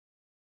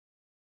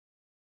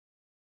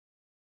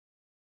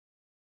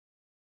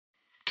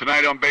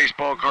Tonight on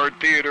Baseball Card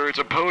Theater, it's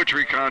a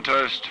poetry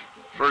contest.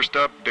 First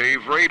up,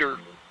 Dave Rader.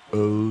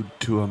 Ode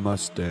to a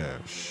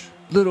mustache.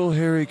 Little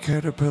hairy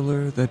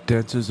caterpillar that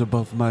dances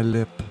above my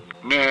lip.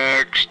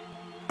 Next.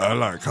 I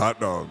like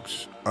hot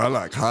dogs. I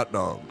like hot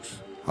dogs.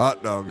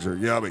 Hot dogs are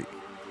yummy.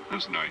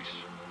 That's nice.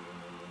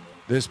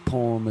 This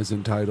poem is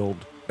entitled,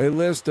 A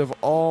List of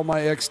All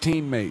My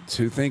Ex-Teammates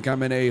Who Think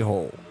I'm an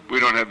A-Hole. We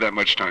don't have that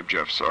much time,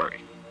 Jeff,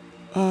 sorry.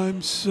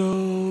 I'm so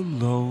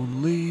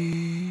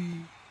lonely,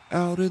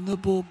 out in the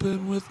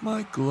bullpen with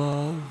my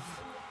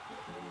glove.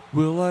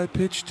 Will I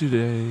pitch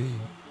today?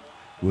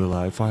 Will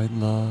I find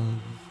love?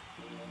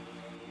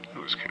 That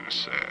was kind of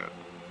sad.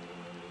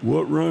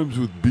 What rhymes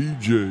with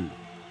BJ?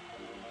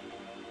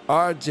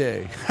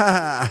 RJ.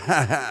 Ha ha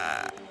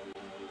ha.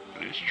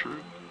 That is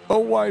true. Oh,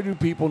 why do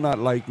people not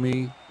like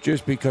me?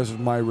 Just because of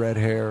my red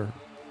hair.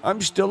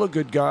 I'm still a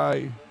good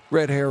guy.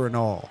 Red hair and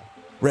all.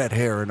 Red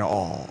hair and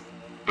all.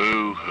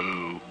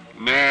 Boo-hoo.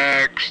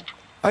 Next.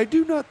 I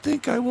do not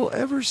think I will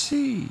ever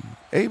see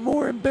a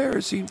more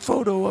embarrassing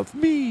photo of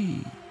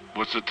me.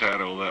 What's the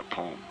title of that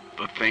poem?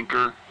 The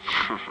Thinker?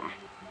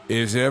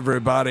 Is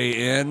everybody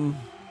in?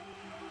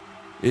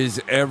 Is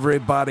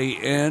everybody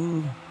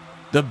in?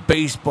 The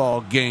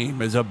baseball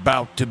game is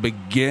about to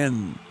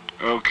begin.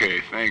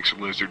 Okay, thanks,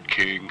 Lizard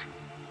King.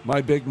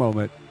 My big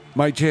moment.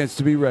 My chance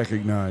to be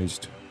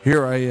recognized.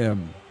 Here I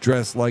am,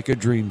 dressed like a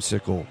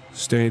dreamsicle,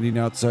 standing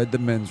outside the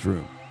men's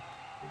room.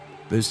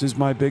 This is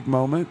my big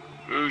moment.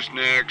 Who's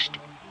next?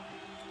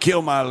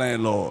 Kill my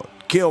landlord.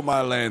 Kill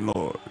my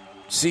landlord.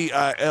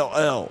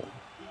 C-I-L-L.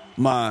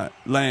 My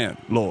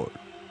landlord.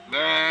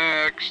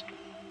 Next.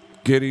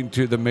 Getting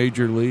to the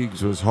major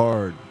leagues was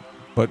hard,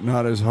 but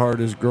not as hard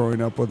as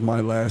growing up with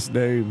my last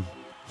name.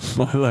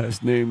 My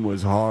last name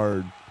was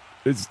hard.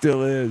 It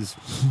still is.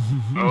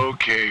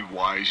 Okay,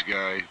 wise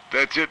guy.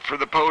 That's it for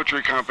the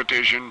poetry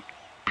competition.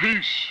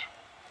 Peace.